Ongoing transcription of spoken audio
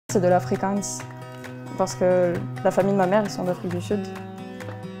C'est de l'Afrikaans, parce que la famille de ma mère, ils sont d'Afrique du Sud.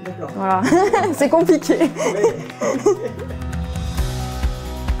 D'accord. Voilà, c'est compliqué.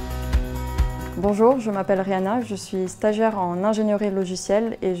 Bonjour, je m'appelle Ryana, je suis stagiaire en ingénierie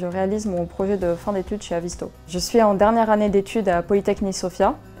logicielle et je réalise mon projet de fin d'études chez AViSTO. Je suis en dernière année d'études à Polytech Nice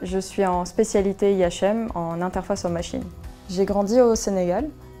Sophia. Je suis en spécialité IHM en interface aux machines. J'ai grandi au Sénégal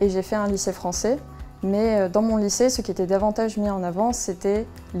et j'ai fait un lycée français, mais dans mon lycée, ce qui était davantage mis en avant, c'était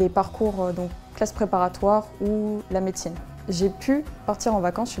les parcours, donc classe préparatoire ou la médecine. J'ai pu partir en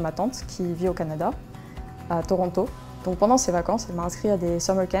vacances chez ma tante qui vit au Canada, à Toronto. Donc pendant ces vacances, elle m'a inscrit à des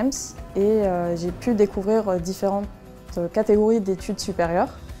summer camps et j'ai pu découvrir différentes catégories d'études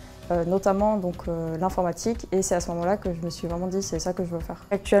supérieures, notamment l'informatique, et c'est à ce moment-là que je me suis vraiment dit c'est ça que je veux faire.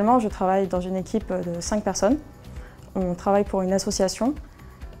 Actuellement, je travaille dans une équipe de 5 personnes. On travaille pour une association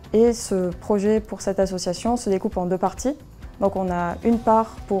et ce projet pour cette association se découpe en 2 parties. Donc on a une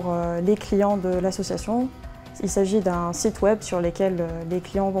part pour les clients de l'association. Il s'agit d'un site web sur lequel les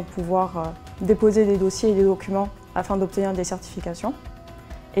clients vont pouvoir déposer des dossiers et des documents afin d'obtenir des certifications.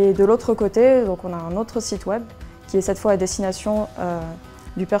 Et de l'autre côté, donc on a un autre site web qui est cette fois à destination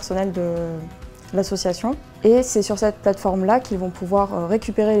du personnel de l'association. Et c'est sur cette plateforme-là qu'ils vont pouvoir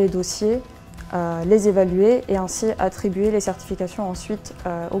récupérer les dossiers, les évaluer et ainsi attribuer les certifications ensuite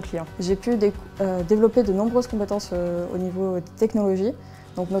aux clients. J'ai pu développer de nombreuses compétences au niveau technologie,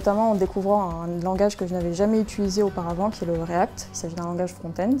 donc notamment en découvrant un langage que je n'avais jamais utilisé auparavant, qui est le React. Il s'agit d'un langage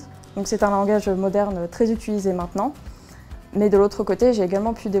front-end. Donc c'est un langage moderne très utilisé maintenant. Mais de l'autre côté, j'ai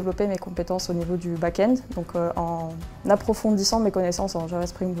également pu développer mes compétences au niveau du back-end, donc en approfondissant mes connaissances en Java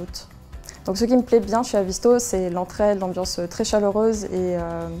Spring Boot. Donc ce qui me plaît bien chez AViSTO, c'est l'entraide, l'ambiance très chaleureuse et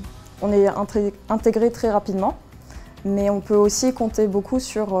on est intégré très rapidement. Mais on peut aussi compter beaucoup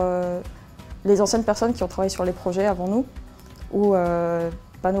sur les anciennes personnes qui ont travaillé sur les projets avant nous, ou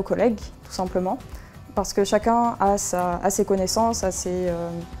nos collègues, tout simplement. Parce que chacun a ses connaissances, a ses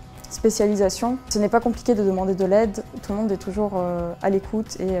spécialisations. Ce n'est pas compliqué de demander de l'aide, tout le monde est toujours à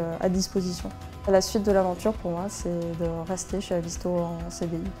l'écoute et à disposition. La suite de l'aventure pour moi, c'est de rester chez AViSTO en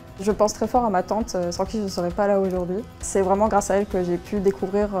CDI. Je pense très fort à ma tante, sans qui je ne serais pas là aujourd'hui. C'est vraiment grâce à elle que j'ai pu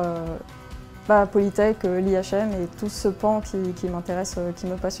découvrir Polytech, l'IHM et tout ce pan qui m'intéresse, qui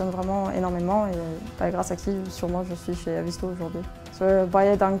me passionne vraiment énormément et grâce à qui sûrement je suis chez AViSTO aujourd'hui. So,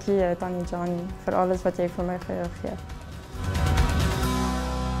 baie dankie Tani Johnny voor alles wat je voor mij gegeven hebt.